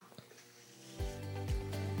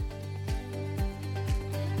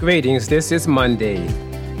Greetings, this is Monday,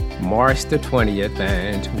 March the 20th,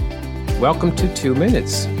 and welcome to 2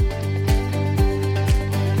 Minutes.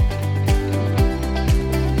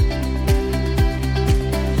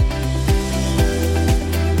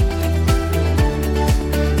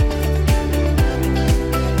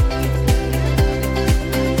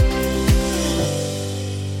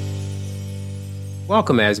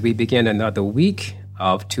 Welcome as we begin another week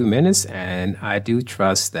of 2 Minutes, and I do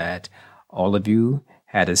trust that all of you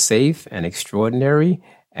had a safe and extraordinary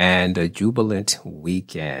and a jubilant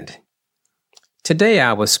weekend. Today,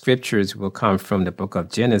 our scriptures will come from the book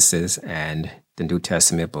of Genesis and the New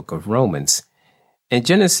Testament book of Romans. In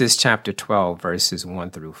Genesis chapter 12, verses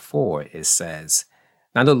 1 through 4, it says,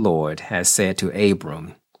 "Now the Lord has said to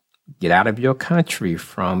Abram, get out of your country,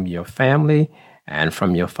 from your family, and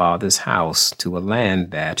from your father's house to a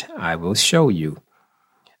land that I will show you.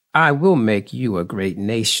 I will make you a great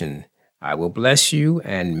nation. I will bless you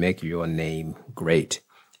and make your name great,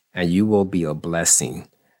 and you will be a blessing.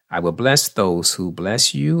 I will bless those who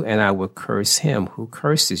bless you, and I will curse him who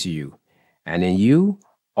curses you. And in you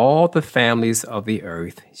all the families of the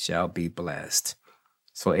earth shall be blessed."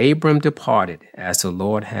 So Abram departed as the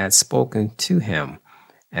Lord had spoken to him,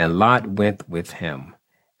 and Lot went with him.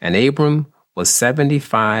 And Abram was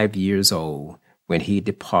 75 years old when he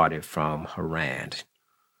departed from Haran.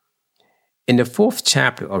 In the 4th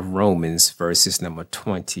chapter of Romans, verses number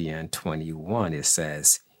 20 and 21, it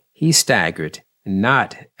says, "He staggered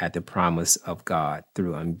not at the promise of God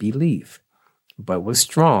through unbelief, but was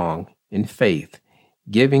strong in faith,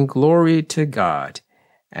 giving glory to God,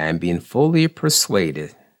 and being fully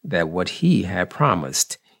persuaded that what he had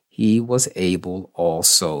promised, he was able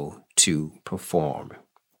also to perform."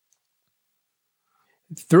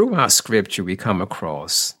 Throughout Scripture, we come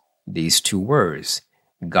across these two words,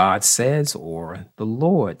 God says or the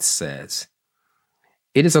Lord says.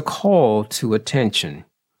 It is a call to attention,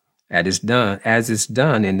 as is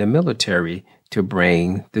done in the military, to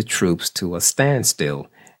bring the troops to a standstill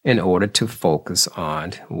in order to focus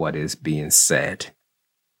on what is being said.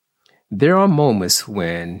 There are moments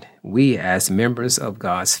when we, as members of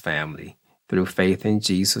God's family, through faith in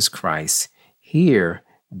Jesus Christ, hear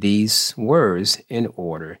these words in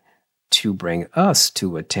order to bring us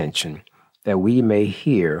to attention, that we may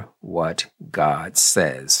hear what God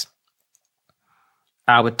says.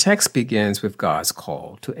 Our text begins with God's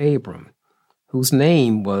call to Abram, whose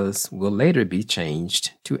name will later be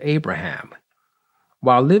changed to Abraham.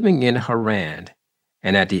 While living in Haran,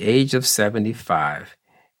 and at the age of 75,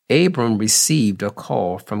 Abram received a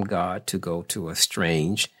call from God to go to a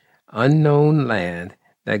strange, unknown land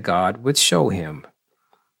that God would show him.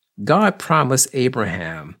 God promised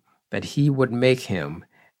Abraham that he would make him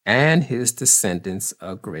and his descendants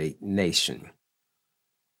a great nation.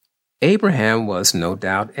 Abraham was no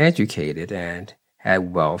doubt educated and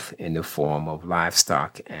had wealth in the form of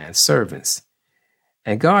livestock and servants.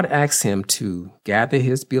 And God asked him to gather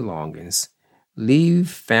his belongings, leave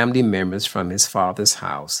family members from his father's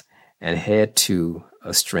house, and head to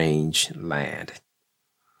a strange land.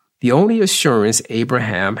 The only assurance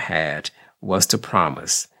Abraham had was the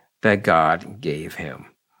promise that God gave him.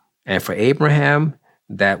 And for Abraham,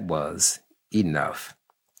 that was enough.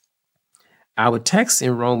 Our text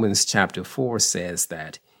in Romans chapter 4 says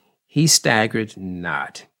that he staggered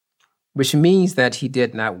not, which means that he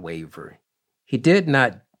did not waver. He did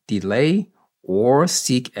not delay or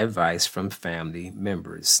seek advice from family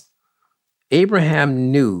members.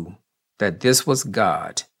 Abraham knew that this was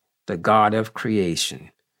God, the God of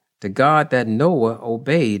creation, the God that Noah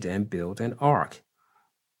obeyed and built an ark.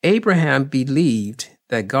 Abraham believed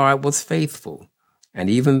that God was faithful, and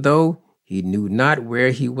even though he knew not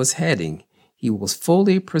where he was heading, he was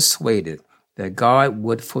fully persuaded that God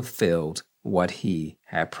would fulfill what he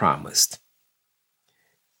had promised.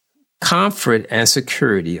 Comfort and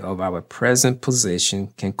security of our present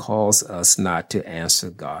position can cause us not to answer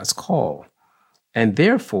God's call, and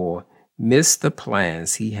therefore miss the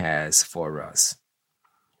plans he has for us.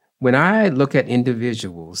 When I look at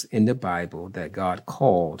individuals in the Bible that God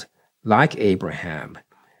called, like Abraham,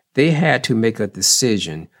 they had to make a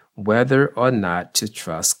decision whether or not to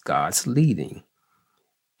trust God's leading.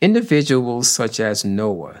 Individuals such as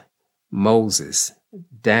Noah, Moses,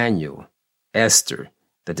 Daniel, Esther,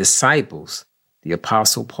 the disciples, the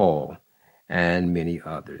Apostle Paul, and many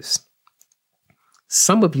others.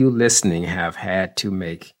 Some of you listening have had to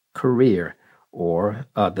make career or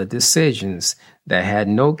other decisions that had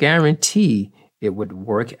no guarantee it would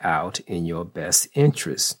work out in your best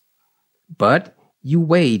interest. But you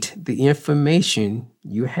weighed the information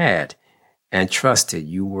you had and trusted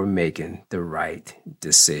you were making the right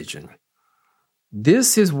decision.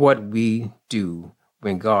 This is what we do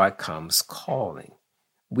when God comes calling.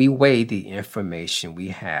 We weigh the information we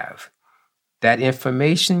have. That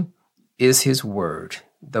information is His Word,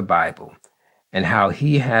 the Bible, and how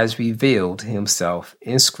He has revealed Himself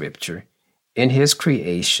in Scripture, in His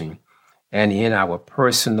creation, and in our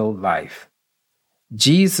personal life.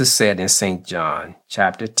 Jesus said in St. John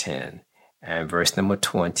chapter 10 and verse number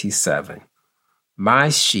 27, "My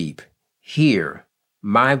sheep hear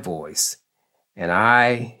my voice, and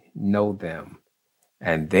I know them,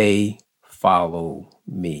 and they follow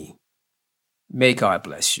me." May God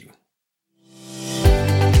bless you.